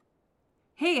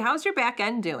Hey, how's your back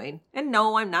end doing? And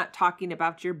no, I'm not talking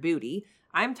about your booty.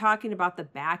 I'm talking about the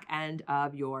back end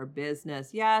of your business.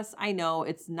 Yes, I know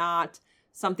it's not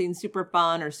something super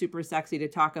fun or super sexy to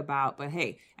talk about, but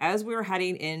hey, as we're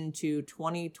heading into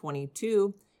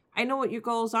 2022, I know what your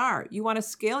goals are. You want to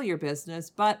scale your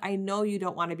business, but I know you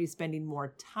don't want to be spending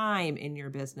more time in your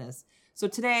business. So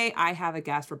today I have a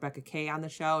guest, Rebecca Kay, on the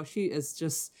show. She is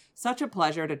just such a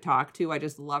pleasure to talk to. I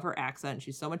just love her accent.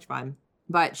 She's so much fun.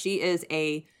 But she is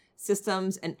a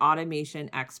systems and automation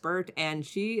expert, and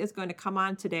she is going to come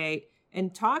on today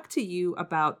and talk to you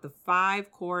about the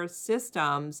 5 core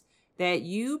systems that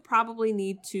you probably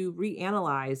need to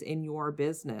reanalyze in your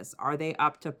business. Are they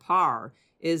up to par?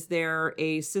 Is there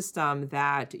a system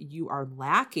that you are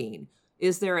lacking?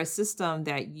 Is there a system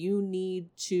that you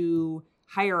need to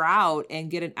hire out and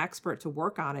get an expert to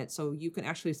work on it so you can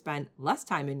actually spend less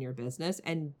time in your business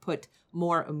and put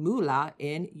more moolah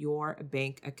in your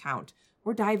bank account?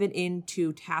 We're diving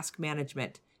into task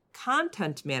management,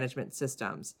 content management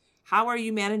systems. How are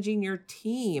you managing your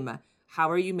team?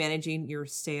 How are you managing your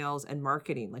sales and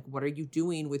marketing? Like, what are you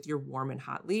doing with your warm and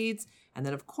hot leads? And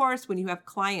then, of course, when you have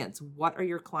clients, what are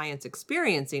your clients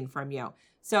experiencing from you?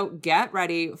 So get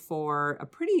ready for a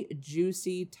pretty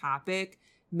juicy topic.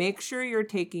 Make sure you're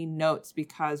taking notes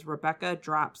because Rebecca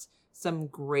drops some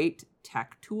great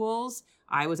tech tools.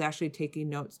 I was actually taking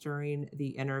notes during the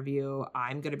interview.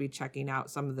 I'm going to be checking out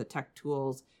some of the tech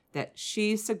tools that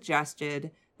she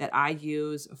suggested that I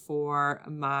use for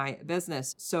my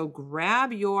business. So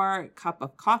grab your cup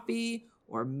of coffee,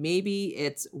 or maybe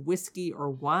it's whiskey or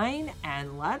wine,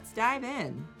 and let's dive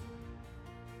in.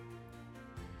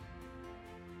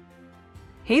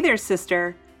 Hey there,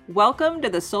 sister. Welcome to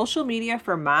the Social Media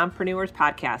for Mompreneurs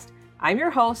podcast. I'm your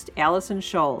host, Allison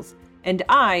Scholes, and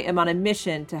I am on a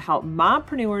mission to help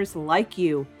mompreneurs like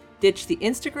you ditch the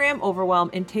Instagram overwhelm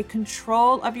and take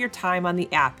control of your time on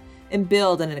the app and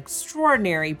build an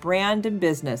extraordinary brand and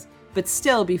business, but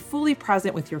still be fully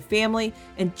present with your family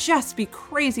and just be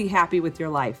crazy happy with your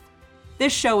life.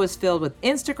 This show is filled with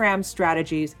Instagram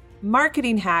strategies,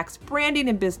 marketing hacks, branding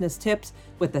and business tips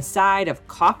with a side of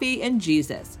coffee and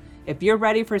Jesus. If you're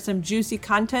ready for some juicy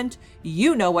content,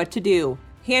 you know what to do.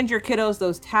 Hand your kiddos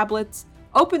those tablets,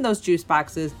 open those juice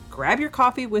boxes, grab your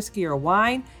coffee, whiskey, or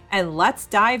wine, and let's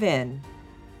dive in.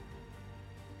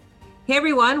 Hey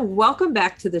everyone, welcome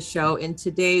back to the show. And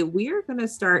today we are going to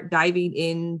start diving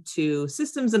into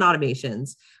systems and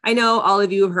automations. I know all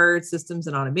of you have heard systems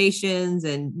and automations,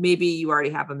 and maybe you already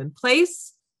have them in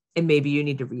place, and maybe you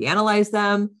need to reanalyze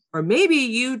them, or maybe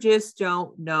you just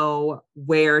don't know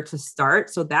where to start.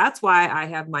 So that's why I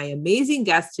have my amazing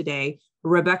guest today,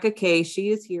 Rebecca Kay. She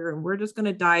is here, and we're just going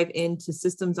to dive into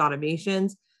systems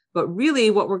automations. But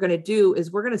really what we're going to do is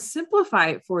we're going to simplify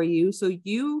it for you so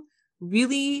you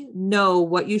really know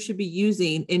what you should be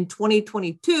using in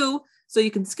 2022 so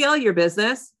you can scale your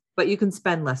business, but you can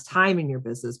spend less time in your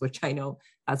business, which I know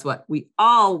that's what we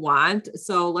all want.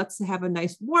 So let's have a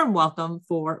nice warm welcome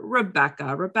for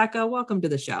Rebecca. Rebecca, welcome to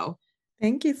the show.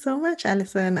 Thank you so much,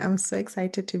 Allison. I'm so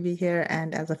excited to be here.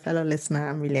 And as a fellow listener,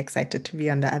 I'm really excited to be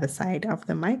on the other side of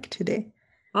the mic today.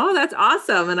 Oh, that's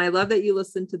awesome. And I love that you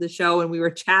listened to the show, and we were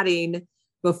chatting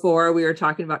before. We were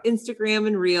talking about Instagram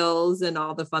and Reels and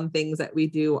all the fun things that we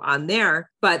do on there.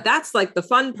 But that's like the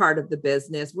fun part of the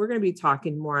business. We're going to be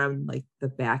talking more on like the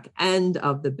back end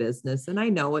of the business. And I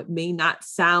know it may not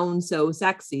sound so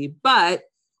sexy, but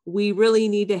we really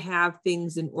need to have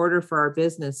things in order for our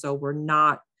business so we're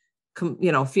not,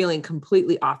 feeling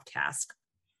completely off task.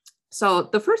 So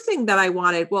the first thing that I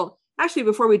wanted, well, actually,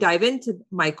 before we dive into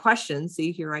my questions,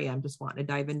 see, here I am just wanting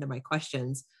to dive into my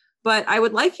questions. But I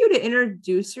would like you to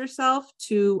introduce yourself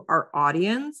to our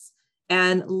audience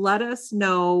and let us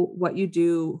know what you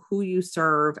do, who you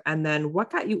serve, and then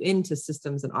what got you into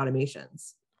systems and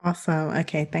automations. Awesome.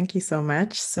 Okay. Thank you so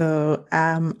much. So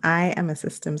I am a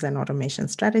systems and automation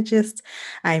strategist.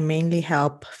 I mainly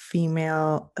help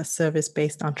female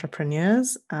service-based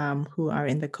entrepreneurs who are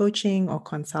in the coaching or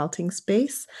consulting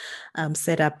space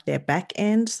set up their back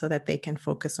end so that they can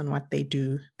focus on what they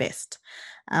do best.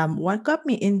 What got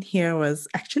me in here was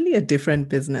actually a different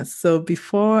business. So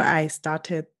before I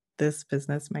started this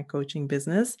business, my coaching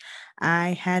business,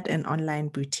 I had an online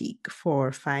boutique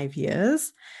for 5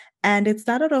 years. And it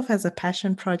started off as a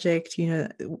passion project,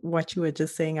 what you were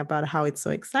just saying about how it's so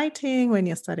exciting when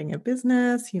you're starting a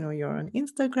business, you're on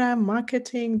Instagram,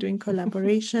 marketing, doing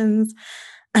collaborations.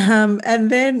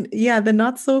 And then, the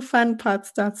not so fun part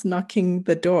starts knocking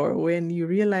the door when you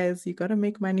realize you got to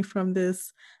make money from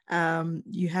this.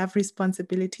 You have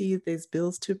responsibilities, there's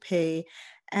bills to pay.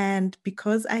 And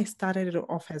because I started it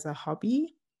off as a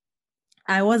hobby,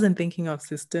 I wasn't thinking of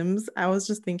systems. I was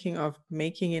just thinking of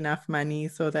making enough money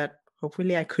so that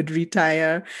hopefully I could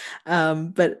retire.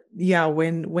 But yeah,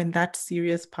 when that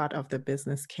serious part of the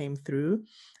business came through,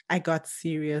 I got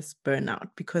serious burnout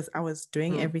because I was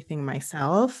doing Mm. everything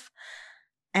myself.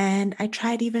 And I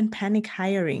tried even panic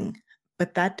hiring,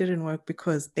 but that didn't work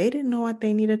because they didn't know what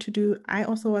they needed to do. I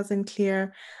also wasn't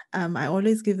clear. I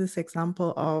always give this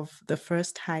example of the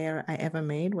first hire I ever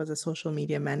made was a social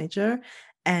media manager.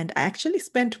 And I actually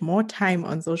spent more time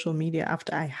on social media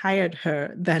after I hired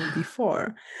her than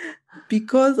before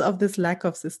because of this lack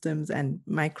of systems and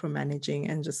micromanaging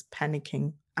and just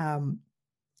panicking.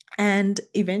 And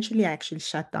eventually, I actually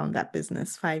shut down that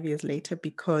business 5 years later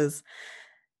because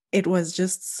it was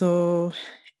just so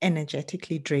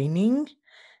energetically draining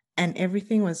and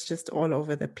everything was just all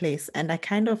over the place. And I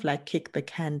kind of like kicked the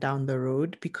can down the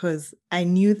road because I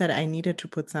knew that I needed to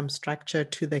put some structure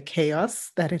to the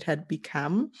chaos that it had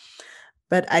become.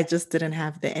 But I just didn't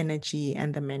have the energy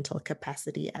and the mental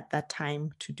capacity at that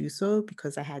time to do so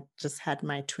because I had just had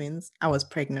my twins. I was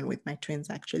pregnant with my twins,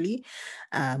 actually.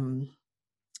 Um,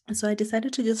 so I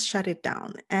decided to just shut it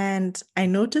down. And I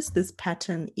noticed this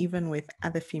pattern even with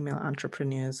other female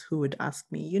entrepreneurs who would ask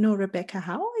me, Rebecca,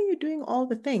 how are you doing all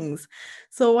the things?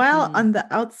 So while Mm. on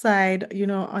the outside,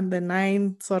 on the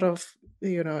nine sort of,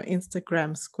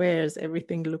 Instagram squares,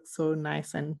 everything looks so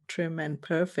nice and trim and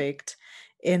perfect.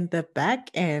 In the back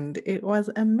end, it was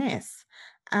a mess.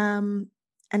 Um,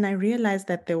 and I realized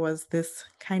that there was this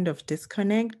kind of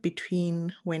disconnect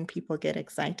between when people get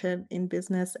excited in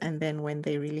business and then when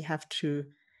they really have to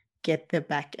get their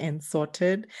back end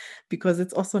sorted, because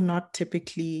it's also not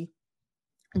typically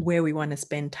where we want to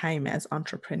spend time as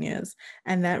entrepreneurs.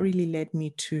 And that really led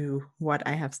me to what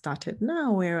I have started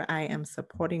now, where I am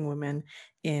supporting women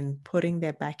in putting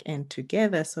their back end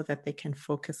together so that they can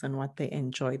focus on what they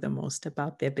enjoy the most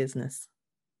about their business.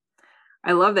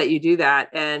 I love that you do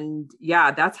that. And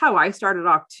yeah, that's how I started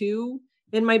off too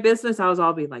in my business. I was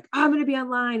all being like, oh, I'm going to be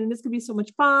online and this could be so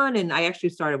much fun. And I actually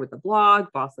started with the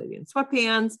blog, Boss Lady in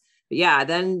Sweatpants. But yeah,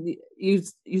 then you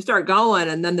start going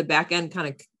and then the back end kind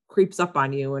of creeps up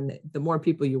on you. And the more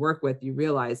people you work with, you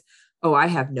realize, oh, I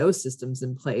have no systems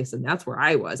in place. And that's where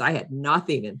I was. I had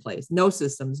nothing in place, no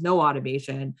systems, no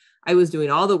automation. I was doing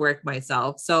all the work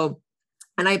myself. So,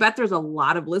 and I bet there's a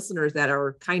lot of listeners that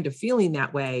are kind of feeling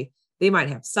that way. They might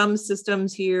have some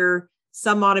systems here,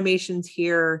 some automations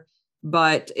here,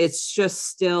 but it's just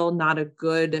still not a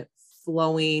good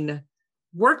flowing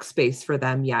workspace for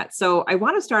them yet. So I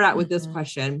want to start out with this Mhm.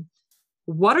 question.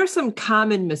 What are some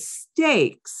common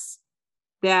mistakes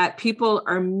that people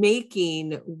are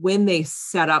making when they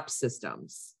set up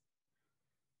systems?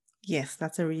 Yes,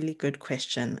 that's a really good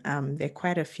question. There are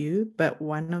quite a few, but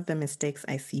one of the mistakes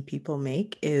I see people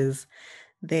make is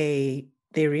they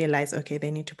realize, okay, they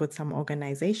need to put some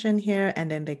organization here, and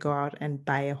then they go out and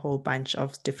buy a whole bunch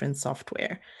of different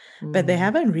software. But they Mm,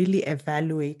 haven't really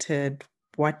evaluated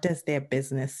what does their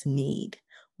business need?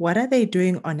 What are they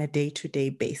doing on a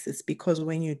day-to-day basis? Because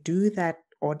when you do that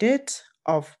audit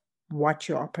of what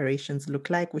your operations look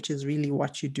like, which is really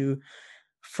what you do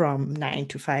from 9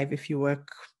 to 5 if you work,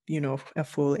 a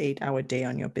full 8-hour day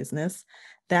on your business,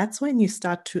 that's when you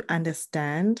start to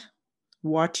understand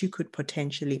what you could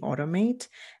potentially automate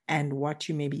and what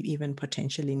you maybe even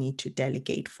potentially need to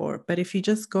delegate for. But if you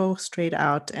just go straight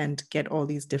out and get all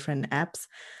these different apps,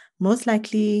 most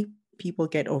likely people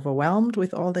get overwhelmed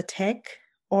with all the tech,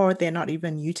 or they're not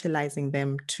even utilizing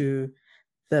them to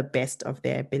the best of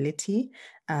their ability,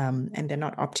 and they're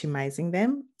not optimizing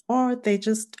them, or they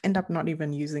just end up not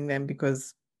even using them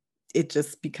because it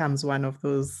just becomes one of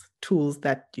those tools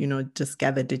that, just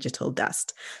gather digital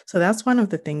dust. So that's one of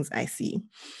the things I see.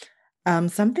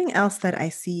 Something else that I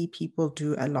see people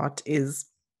do a lot is,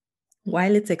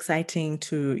 while it's exciting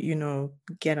to,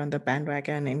 get on the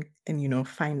bandwagon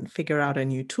and figure out a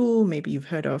new tool, maybe you've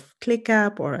heard of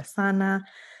ClickUp or Asana,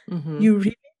 mhm. you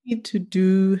really need to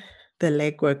do the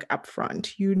legwork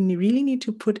upfront. You really need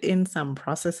to put in some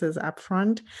processes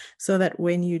upfront so that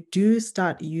when you do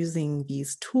start using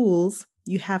these tools,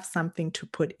 you have something to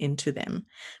put into them,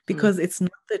 Mm. because it's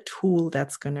not the tool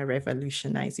that's going to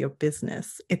revolutionize your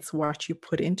business. It's what you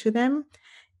put into them.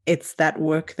 It's that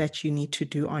work that you need to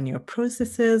do on your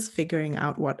processes, figuring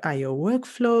out what are your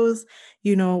workflows,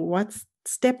 what's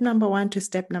step number 1 to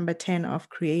step number 10 of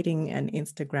creating an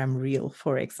Instagram reel,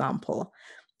 for example.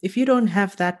 If you don't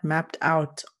have that mapped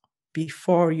out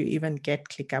before you even get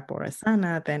ClickUp or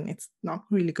Asana, then it's not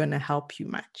really going to help you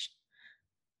much.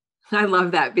 I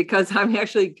love that because I'm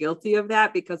actually guilty of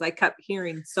that because I kept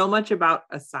hearing so much about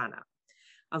Asana.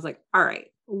 I was like, all right,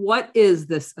 what is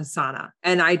this Asana?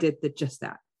 And I did just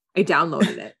that. I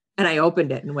downloaded it and I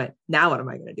opened it and went, now what am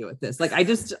I going to do with this? Like, I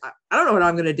don't know what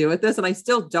I'm going to do with this. And I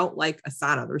still don't like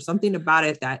Asana. There's something about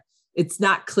it that it's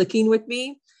not clicking with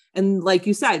me. And like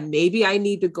you said, maybe I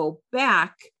need to go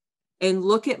back and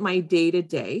look at my day to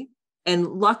day. And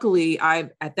luckily I'm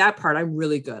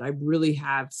really good. I really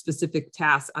have specific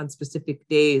tasks on specific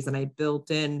days. And I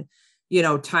built in,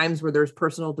 times where there's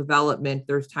personal development.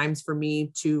 There's times for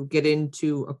me to get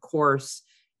into a course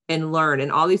and learn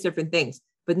and all these different things.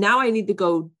 But now I need to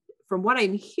go, from what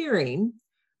I'm hearing,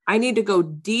 I need to go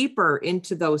deeper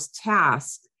into those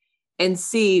tasks and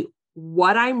see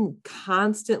what I'm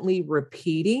constantly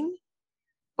repeating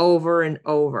over and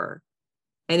over.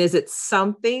 And is it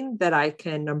something that I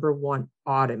can, number one,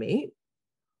 automate,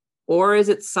 or is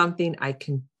it something I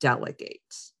can delegate?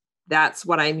 That's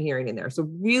what I'm hearing in there. So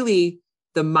really,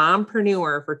 the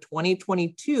mompreneur for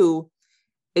 2022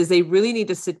 is they really need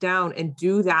to sit down and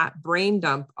do that brain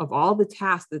dump of all the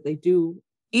tasks that they do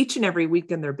each and every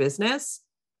week in their business,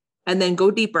 and then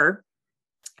go deeper.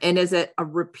 And is it a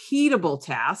repeatable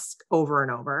task over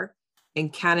and over?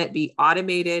 And can it be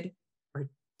automated or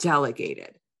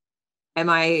delegated? Am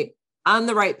I on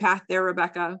the right path there,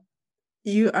 Rebecca?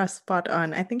 You are spot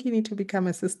on. I think you need to become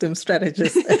a system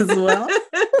strategist as well.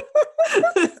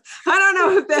 I don't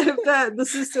know if the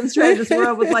system strategist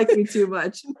world would like me too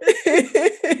much.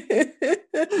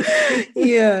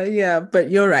 Yeah. But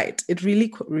you're right. It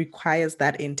really requires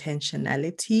that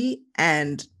intentionality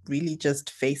and really just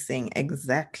facing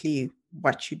exactly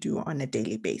what you do on a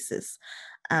daily basis.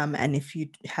 And if you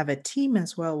have a team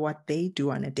as well, what they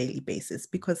do on a daily basis.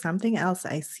 Because something else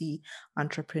I see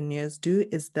entrepreneurs do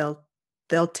is they'll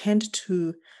tend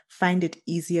to find it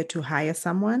easier to hire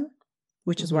someone,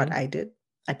 which is what I did.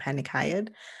 I panic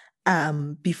hired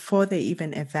before they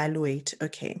even evaluate,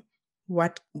 okay,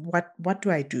 what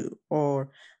do I do?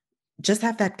 Or just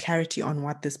have that clarity on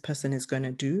what this person is going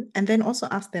to do. And then also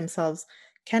ask themselves,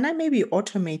 can I maybe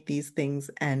automate these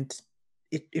things and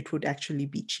it would actually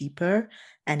be cheaper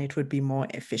and it would be more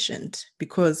efficient?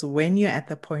 Because when you're at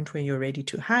the point where you're ready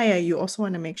to hire, you also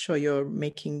want to make sure you're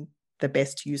making the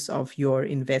best use of your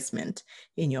investment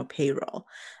in your payroll.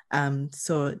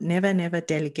 So never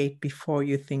delegate before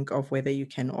you think of whether you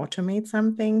can automate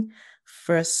something.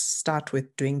 First, start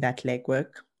with doing that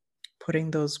legwork,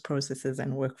 putting those processes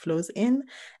and workflows in.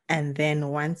 And then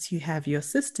once you have your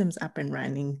systems up and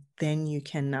running, then you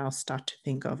can now start to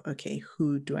think of, okay,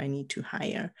 who do I need to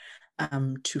hire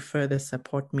to further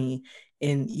support me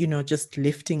in, just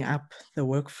lifting up the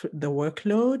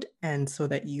workload, and so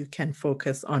that you can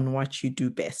focus on what you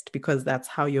do best, because that's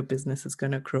how your business is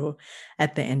going to grow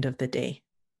at the end of the day.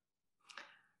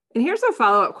 And here's a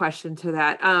follow-up question to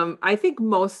that. I think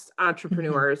most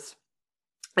entrepreneurs,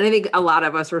 and I think a lot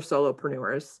of us are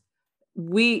solopreneurs,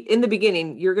 in the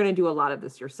beginning, you're going to do a lot of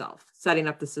this yourself, setting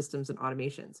up the systems and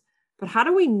automations. But how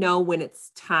do we know when it's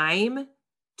time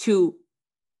to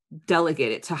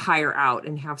delegate it, to hire out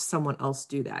and have someone else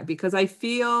do that? Because I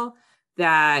feel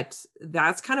that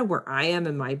that's kind of where I am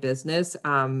in my business.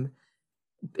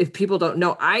 If people don't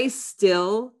know, I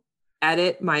still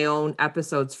edit my own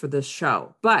episodes for this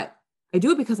show, but I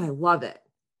do it because I love it.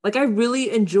 Like, I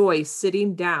really enjoy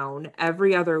sitting down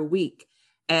every other week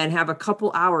and have a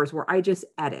couple hours where I just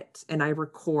edit and I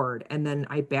record and then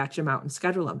I batch them out and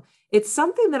schedule them. It's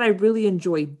something that I really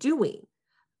enjoy doing.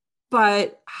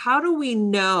 But how do we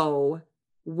know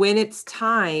when it's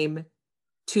time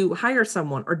to hire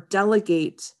someone or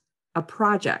delegate a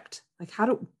project? Like, how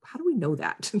do we know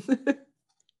that?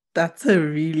 That's a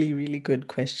really, really good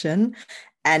question.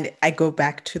 And I go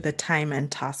back to the time and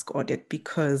task audit,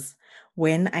 because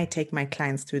when I take my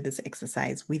clients through this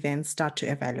exercise, we then start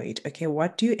to evaluate, okay,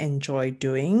 what do you enjoy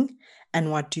doing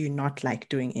and what do you not like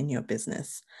doing in your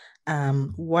business?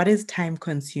 What is time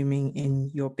consuming in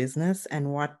your business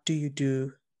and what do you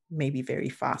do maybe very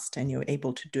fast and you're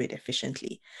able to do it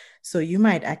efficiently? So you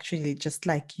might actually, just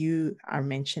like you are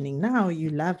mentioning now, you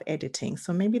love editing.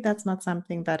 So maybe that's not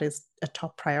something that is a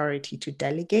top priority to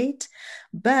delegate.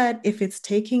 But if it's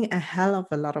taking a hell of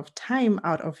a lot of time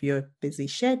out of your busy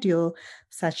schedule,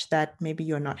 such that maybe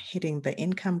you're not hitting the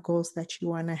income goals that you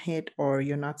want to hit, or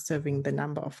you're not serving the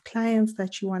number of clients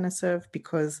that you want to serve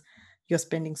because you're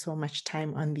spending so much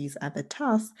time on these other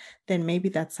tasks, then maybe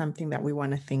that's something that we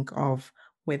want to think of,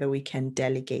 whether we can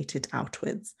delegate it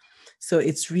outwards. So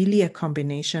it's really a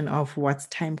combination of what's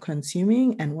time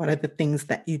consuming and what are the things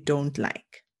that you don't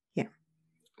like. Yeah.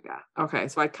 Okay.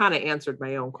 So I kind of answered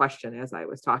my own question as I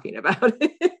was talking about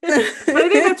it. But I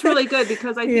think that's really good,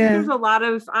 because I think there's a lot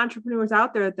of entrepreneurs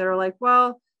out there that are like,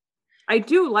 well, I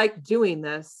do like doing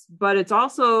this, but it's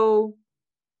also,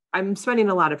 I'm spending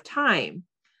a lot of time.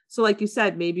 So like you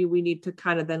said, maybe we need to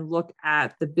kind of then look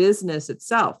at the business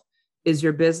itself. Is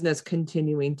your business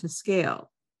continuing to scale?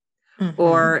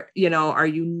 Or, are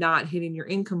you not hitting your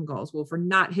income goals? Well, if we're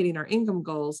not hitting our income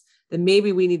goals, then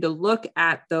maybe we need to look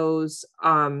at those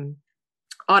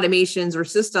automations or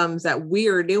systems that we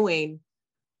are doing.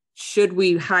 Should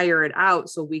we hire it out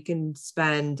so we can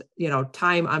spend,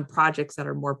 time on projects that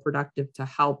are more productive to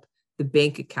help the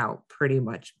bank account pretty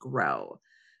much grow?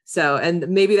 So, and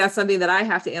maybe that's something that I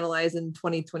have to analyze in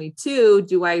 2022.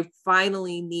 Do I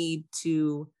finally need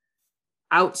to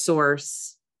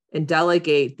outsource and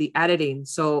delegate the editing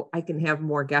so I can have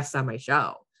more guests on my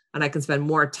show and I can spend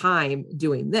more time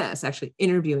doing this, actually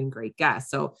interviewing great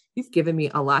guests? So you've given me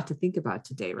a lot to think about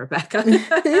today, Rebecca.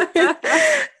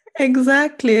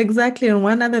 Exactly. And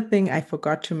one other thing I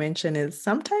forgot to mention is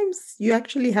sometimes you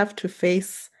actually have to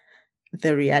face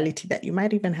the reality that you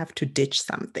might even have to ditch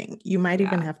something. You might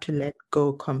even have to let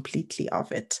go completely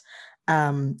of it.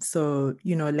 So,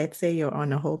 let's say you're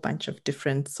on a whole bunch of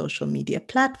different social media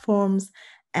platforms,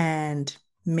 and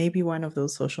maybe one of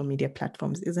those social media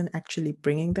platforms isn't actually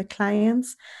bringing the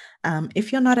clients.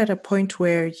 If you're not at a point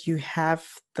where you have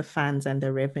the funds and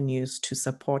the revenues to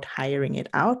support hiring it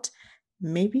out,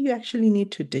 maybe you actually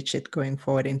need to ditch it going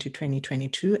forward into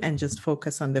 2022 and just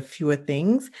focus on the fewer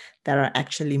things that are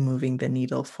actually moving the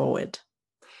needle forward.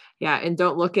 Yeah. And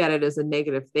don't look at it as a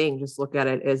negative thing. Just look at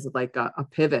it as like a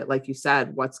pivot. Like you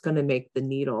said, what's going to make the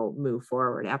needle move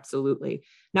forward? Absolutely.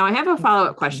 Now I have a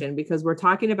follow-up question, because we're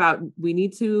talking about, we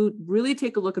need to really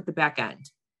take a look at the back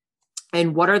end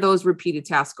and what are those repeated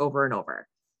tasks over and over.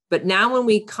 But now when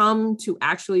we come to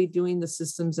actually doing the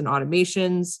systems and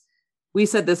automations, we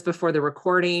said this before the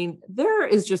recording, there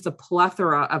is just a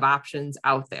plethora of options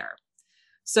out there.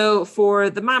 So for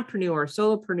the mompreneur,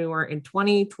 solopreneur in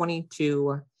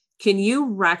 2022, can you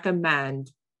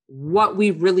recommend what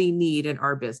we really need in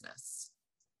our business?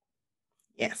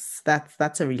 Yes,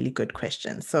 that's a really good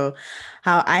question. So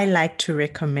how I like to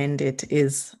recommend it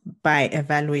is by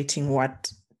evaluating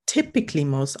what typically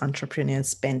most entrepreneurs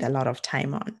spend a lot of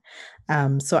time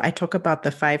on. So I talk about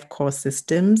the 5 core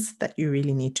systems that you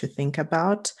really need to think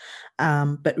about,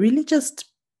 but really just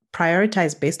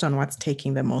prioritize based on what's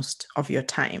taking the most of your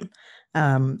time.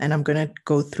 And I'm going to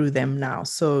go through them now.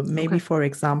 So maybe, for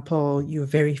example, you're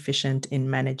very efficient in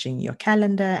managing your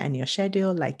calendar and your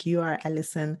schedule, like you are,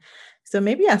 Allison. So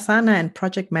maybe Asana and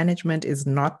project management is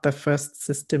not the first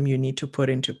system you need to put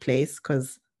into place,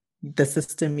 because the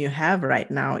system you have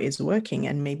right now is working,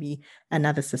 and maybe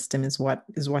another system is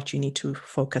what you need to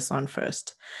focus on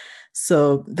first.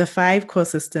 So the 5 core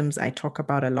systems I talk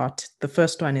about a lot. The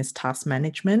first one is task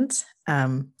management,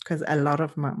 because a lot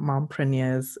of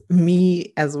mompreneurs,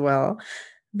 me as well,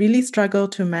 really struggle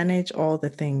to manage all the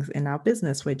things in our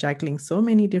business. We're juggling so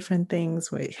many different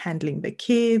things. We're handling the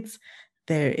kids.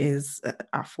 There is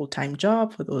a full-time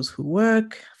job for those who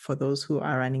work, for those who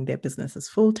are running their businesses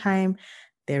full-time.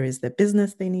 There is the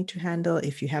business they need to handle.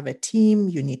 If you have a team,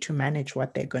 you need to manage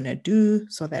what they're going to do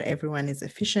so that everyone is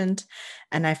efficient.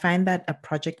 And I find that a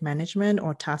project management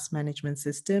or task management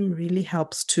system really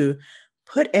helps to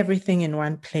put everything in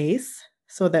one place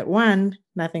so that, 1,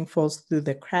 nothing falls through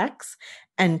the cracks,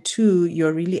 and 2,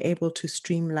 you're really able to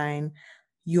streamline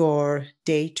your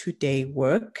day-to-day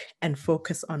work and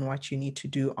focus on what you need to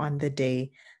do on the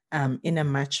day, in a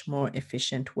much more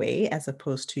efficient way, as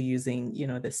opposed to using,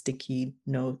 the sticky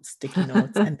notes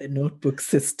and the notebook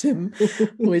system,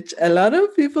 which a lot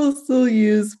of people still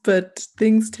use, but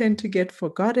things tend to get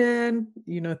forgotten.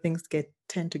 Things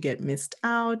tend to get missed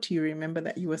out. You remember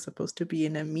that you were supposed to be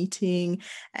in a meeting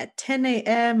at 10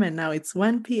 a.m. and now it's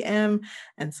 1 p.m.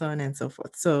 and so on and so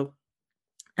forth. So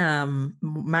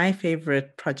my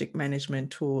favorite project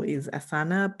management tool is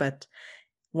Asana, but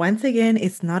once again,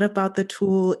 it's not about the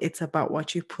tool, it's about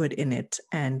what you put in it.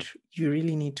 And you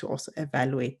really need to also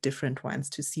evaluate different ones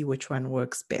to see which one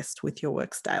works best with your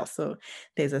work style. So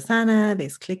there's Asana,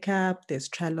 there's ClickUp, there's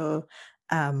Trello.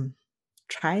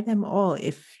 Try them all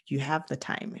if you have the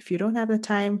time. If you don't have the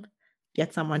time,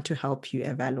 get someone to help you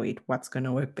evaluate what's going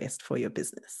to work best for your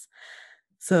business.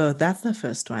 So that's the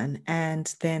first one.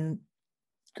 And then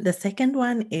the second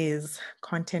one is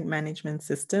content management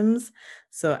systems.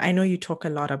 So I know you talk a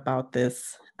lot about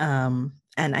this. And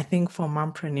I think for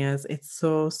mompreneurs, it's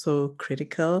so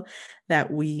critical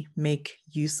that we make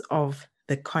use of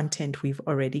the content we've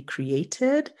already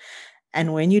created.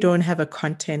 And when you don't have a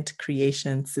content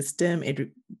creation system,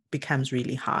 it becomes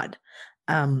really hard.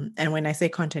 And when I say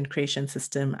content creation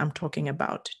system, I'm talking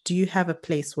about, do you have a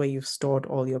place where you've stored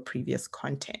all your previous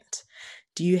content?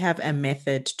 Do you have a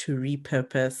method to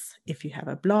repurpose? If you have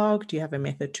a blog, do you have a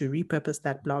method to repurpose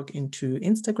that blog into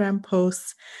Instagram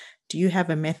posts? Do you have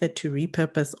a method to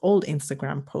repurpose old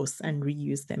Instagram posts and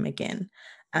reuse them again?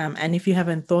 And if you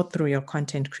haven't thought through your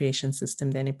content creation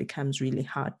system, then it becomes really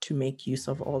hard to make use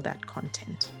of all that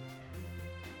content.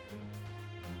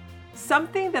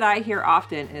 Something that I hear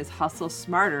often is hustle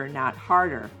smarter, not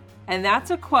harder. And that's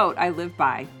a quote I live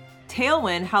by.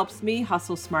 Tailwind helps me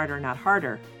hustle smarter, not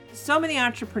harder. So many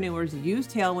entrepreneurs use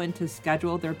Tailwind to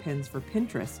schedule their pins for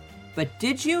Pinterest. But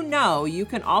did you know you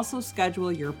can also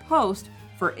schedule your post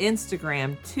for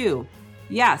Instagram too?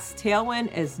 Yes,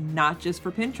 Tailwind is not just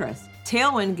for Pinterest.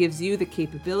 Tailwind gives you the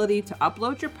capability to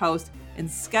upload your posts and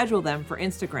schedule them for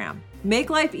Instagram.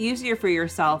 Make life easier for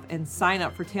yourself and sign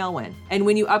up for Tailwind. And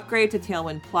when you upgrade to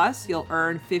Tailwind Plus, you'll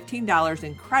earn $15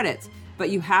 in credits, but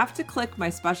you have to click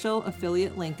my special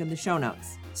affiliate link in the show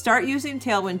notes. Start using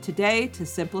Tailwind today to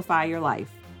simplify your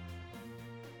life.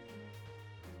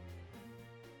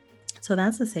 So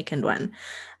that's the second one.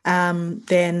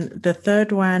 Then the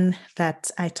third one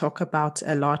that I talk about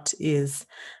a lot is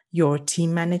your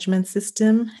team management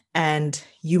system. And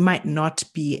you might not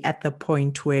be at the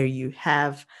point where you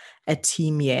have a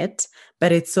team yet,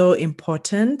 but it's so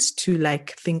important to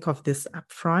think of this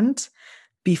upfront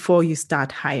before you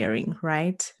start hiring,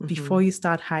 right? Mm-hmm. Before you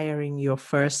start hiring your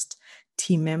first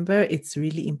team member, it's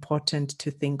really important to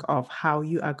think of how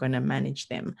you are going to manage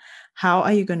them. How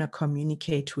are you going to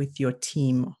communicate with your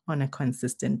team on a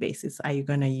consistent basis? Are you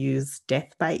going to use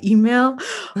death by email,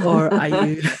 or are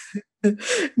you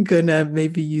going to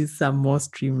maybe use some more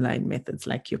streamlined methods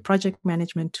like your project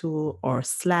management tool or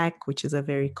Slack, which is a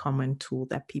very common tool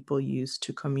that people use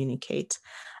to communicate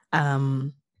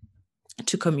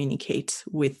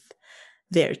with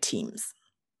their teams?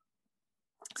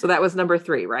 So that was number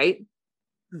 3, right?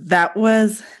 That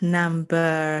was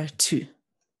number 2.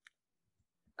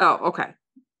 Oh, okay.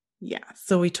 Yeah.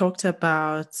 So we talked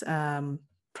about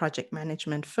project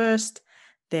management first.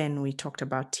 Then we talked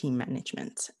about team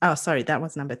management. Oh, sorry. That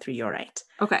was number 3. You're right.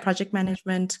 Okay. Project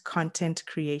management, content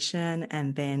creation,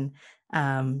 and then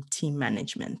team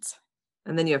management.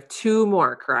 And then you have 2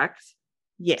 more, correct?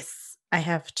 Yes, I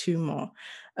have 2 more.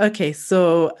 Okay.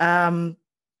 So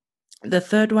the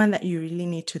third one that you really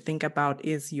need to think about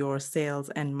is your sales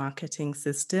and marketing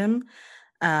system.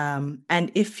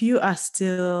 And if you are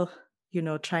still,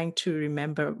 trying to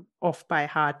remember off by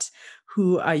heart,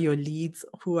 who are your leads,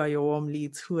 who are your warm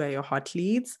leads, who are your hot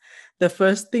leads, the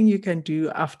first thing you can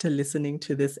do after listening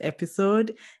to this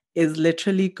episode is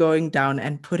literally going down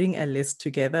and putting a list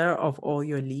together of all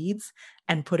your leads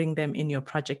and putting them in your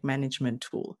project management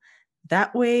tool.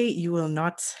 That way you will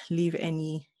not leave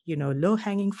any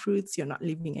low-hanging fruits. You're not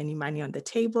leaving any money on the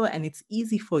table, and it's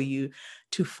easy for you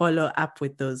to follow up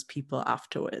with those people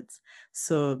afterwards.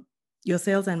 So your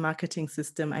sales and marketing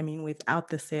system, without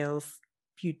the sales,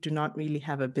 you do not really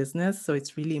have a business. So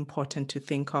it's really important to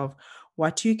think of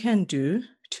what you can do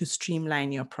to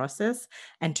streamline your process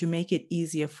and to make it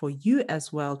easier for you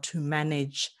as well to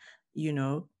manage,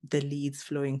 the leads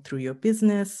flowing through your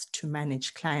business, to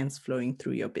manage clients flowing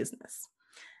through your business.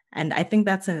 And I think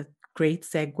that's a great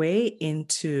segue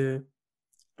into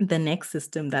the next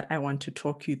system that I want to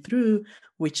talk you through,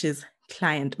 which is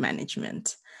client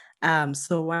management.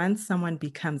 So once someone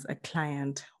becomes a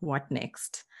client, what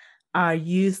next? Are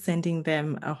you sending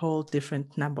them a whole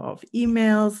different number of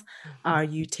emails? Are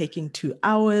you taking 2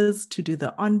 hours to do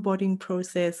the onboarding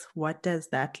process? What does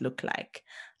that look like?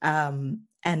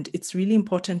 And it's really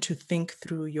important to think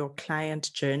through your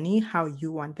client journey, how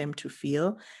you want them to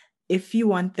feel. If you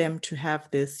want them to have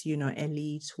this,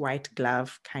 elite white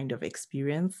glove kind of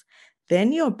experience,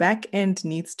 then your back end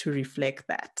needs to reflect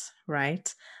that,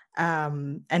 right?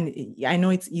 And I know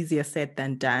it's easier said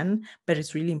than done, but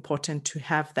it's really important to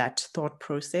have that thought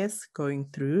process going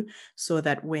through so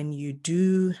that when you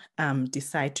do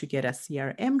decide to get a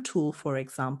CRM tool, for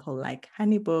example, like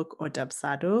Honeybook or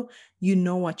Dubsado, you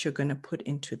know what you're going to put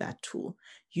into that tool.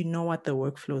 You know what the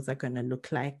workflows are going to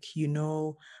look like. You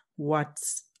know what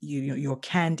your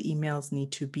canned emails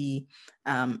need to be,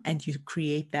 and you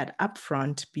create that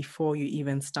upfront before you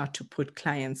even start to put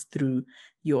clients through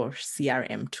your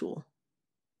CRM tool.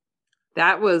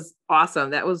 That was awesome.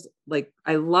 That was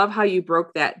I love how you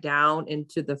broke that down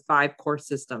into the 5 core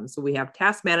systems. So we have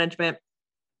task management,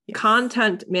 yes,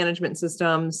 content management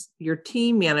systems, your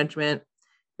team management,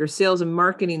 your sales and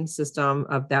marketing system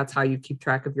that's how you keep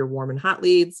track of your warm and hot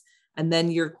leads, and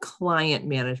then your client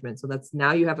management. So that's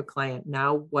now you have a client.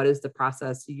 Now, what is the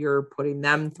process you're putting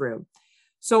them through?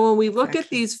 So when we look at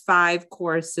these 5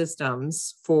 core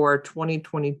systems for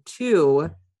 2022,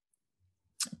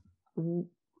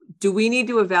 do we need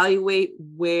to evaluate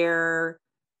where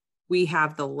we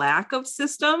have the lack of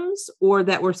systems or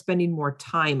that we're spending more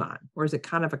time on? Or is it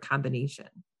kind of a combination?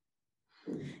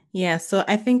 Yeah, so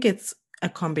I think it's a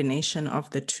combination of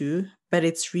the two, but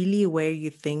it's really where you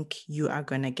think you are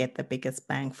going to get the biggest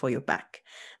bang for your buck.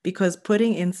 Because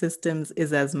putting in systems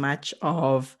is as much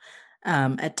of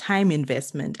a time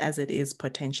investment as it is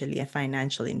potentially a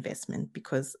financial investment,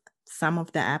 because some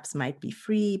of the apps might be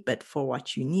free, but for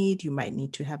what you need, you might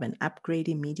need to have an upgrade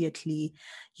immediately.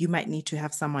 You might need to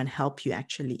have someone help you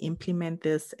actually implement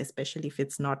this, especially if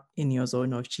it's not in your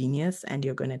zone of genius and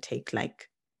you're going to take like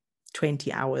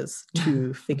 20 hours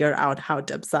to figure out how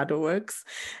Dubsado works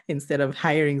instead of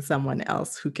hiring someone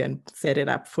else who can set it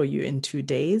up for you in 2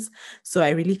 days. So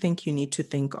I really think you need to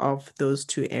think of those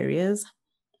two areas.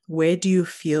 Where do you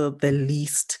feel the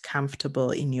least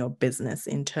comfortable in your business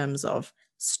in terms of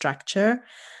structure?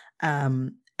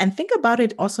 And think about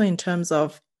it also in terms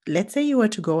of, let's say you were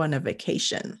to go on a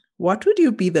vacation. What would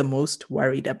you be the most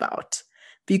worried about?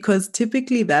 Because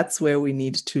typically that's where we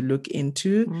need to look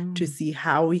into to see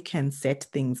how we can set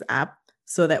things up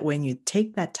so that when you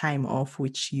take that time off,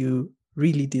 which you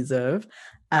really deserve,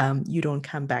 you don't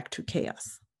come back to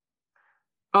chaos.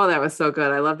 Oh, that was so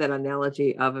good. I love that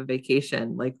analogy of a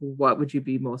vacation. Like, what would you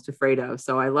be most afraid of?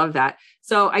 So I love that.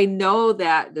 So I know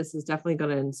that this is definitely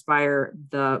going to inspire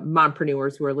the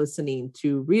mompreneurs who are listening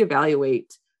to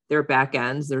reevaluate their back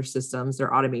ends, their systems,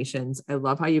 their automations. I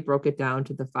love how you broke it down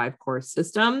to the 5 core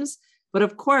systems. But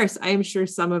of course, I am sure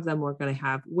some of them are going to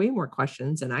have way more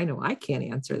questions, and I know I can't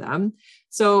answer them.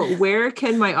 So where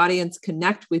can my audience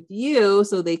connect with you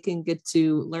so they can get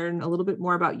to learn a little bit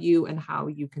more about you and how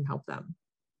you can help them?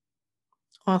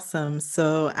 Awesome.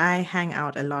 So I hang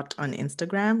out a lot on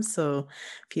Instagram. So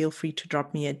feel free to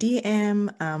drop me a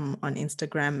DM on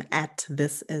Instagram at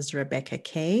This Is Rebecca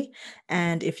K.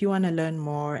 And if you want to learn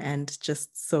more and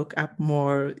just soak up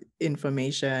more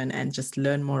information and just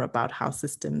learn more about how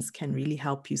systems can really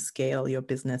help you scale your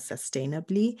business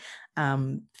sustainably,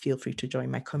 feel free to join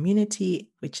my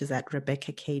community, which is at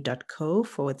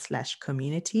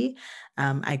rebeccak.co/community.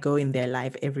 I go in there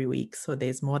live every week. So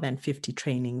there's more than 50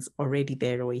 trainings already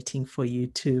there waiting for you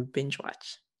to binge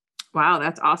watch. Wow,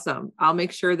 that's awesome. I'll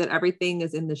make sure that everything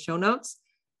is in the show notes.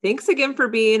 Thanks again for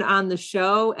being on the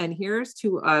show. And here's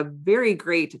to a very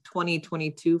great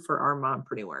 2022 for our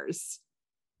mompreneurs.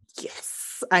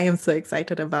 Yes, I am so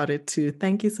excited about it too.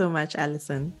 Thank you so much,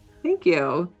 Allison. Thank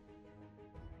you.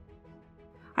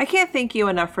 I can't thank you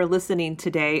enough for listening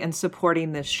today and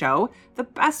supporting this show. The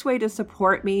best way to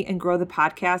support me and grow the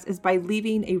podcast is by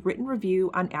leaving a written review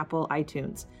on Apple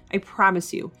iTunes. I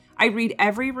promise you, I read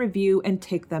every review and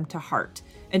take them to heart.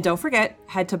 And don't forget,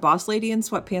 head to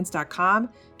BossLadyInSweatpants.com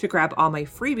to grab all my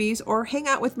freebies or hang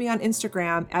out with me on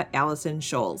Instagram at Allison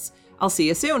Scholes. I'll see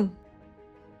you soon.